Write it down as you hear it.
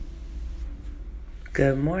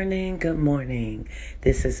Good morning, good morning.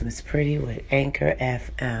 This is Miss Pretty with Anchor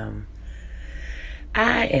FM.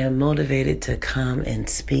 I am motivated to come and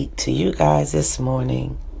speak to you guys this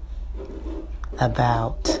morning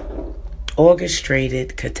about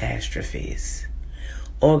orchestrated catastrophes,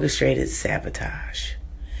 orchestrated sabotage.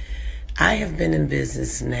 I have been in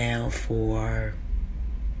business now for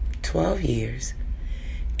 12 years,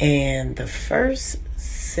 and the first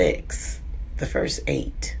six,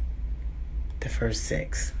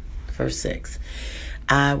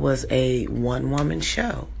 I was a one-woman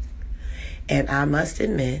show. And I must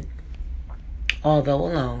admit, although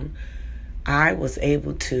alone, I was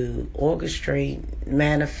able to orchestrate,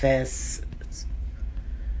 manifest,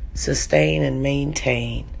 sustain, and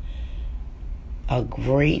maintain a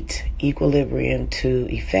great equilibrium to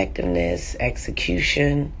effectiveness,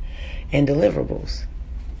 execution, and deliverables.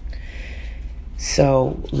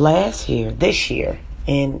 So this year,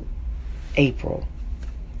 in April,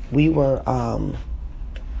 we were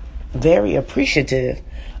very appreciative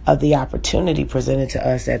of the opportunity presented to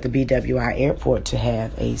us at the BWI airport to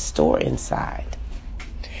have a store inside.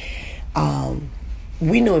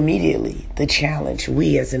 We knew immediately the challenge,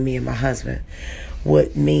 we as in me and my husband,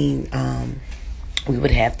 would mean we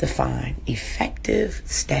would have to find effective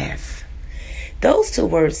staff. Those two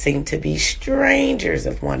words seem to be strangers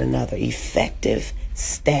of one another. Effective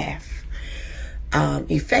staff.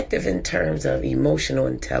 Effective in terms of emotional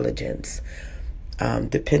intelligence,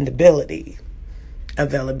 dependability,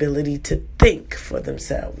 availability to think for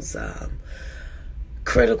themselves,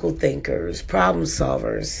 critical thinkers, problem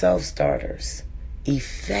solvers, self-starters.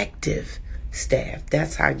 Effective staff.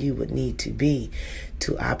 That's how you would need to be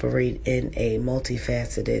to operate in a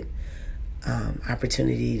multifaceted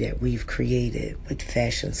opportunity that we've created with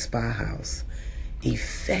Fashion Spa House.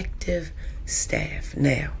 Effective staff.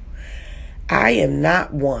 Now, I am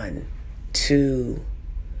not one to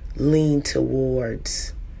lean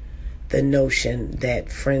towards the notion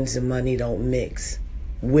that friends and money don't mix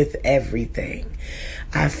with everything.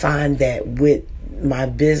 I find that with my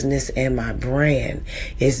business and my brand,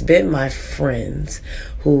 it's been my friends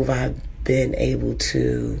who I've been able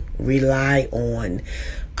to rely on.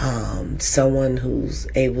 Someone who's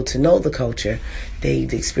able to know the culture.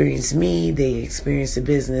 They've experienced me, they experienced the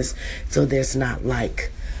business, so there's not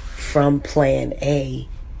like from plan A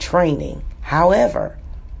training. However,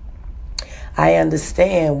 I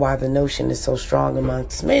understand why the notion is so strong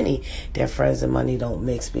amongst many that friends and money don't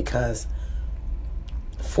mix, because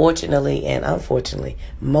fortunately and unfortunately,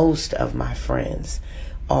 most of my friends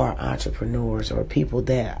are entrepreneurs or people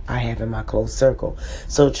that I have in my close circle.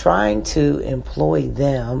 So trying to employ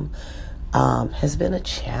them has been a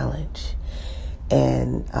challenge.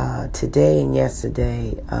 And today and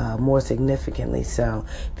yesterday, more significantly so,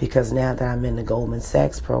 because now that I'm in the Goldman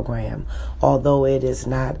Sachs program, although it is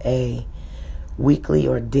not a weekly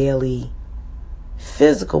or daily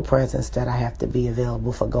physical presence that I have to be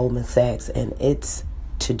available for Goldman Sachs and its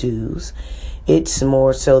to-dos, it's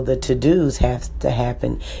more so the to-dos have to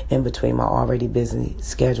happen in between my already busy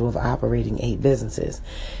schedule of operating 8 businesses.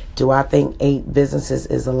 Do I think 8 businesses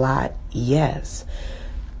is a lot? Yes.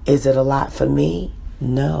 Is it a lot for me?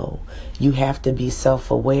 No. You have to be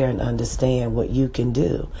self-aware and understand what you can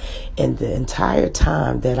do. And the entire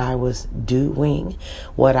time that I was doing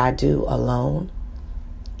what I do alone,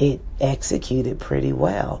 it executed pretty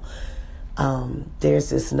well. There's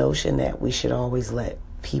this notion that we should always let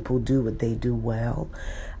people do what they do well.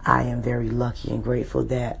 I am very lucky and grateful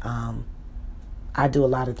that I do a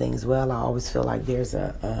lot of things well. I always feel like there's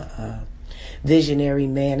a visionary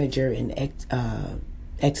manager and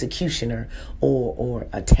executioner or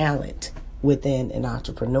a talent within an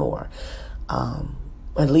entrepreneur.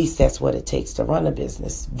 At least that's what it takes to run a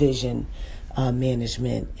business: vision,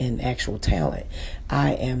 management, and actual talent.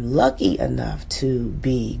 I am lucky enough to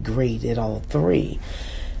be great at all 3.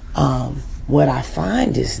 What I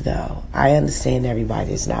find is, though, I understand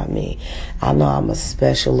everybody's not me. I know I'm a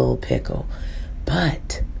special little pickle,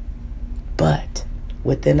 but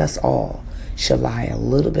within us all should lie a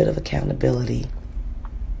little bit of accountability,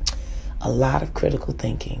 a lot of critical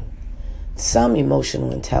thinking, some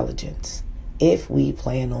emotional intelligence, if we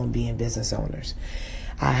plan on being business owners.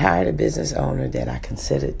 I hired a business owner that I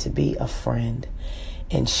considered to be a friend,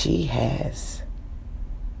 and she has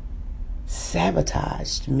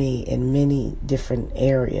sabotaged me in many different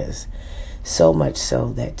areas, so much so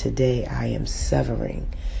that today I am severing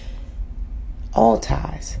all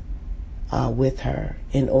ties with her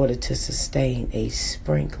in order to sustain a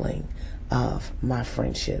sprinkling of my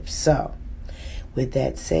friendship. So, with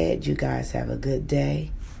that said, you guys have a good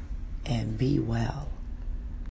day and be well.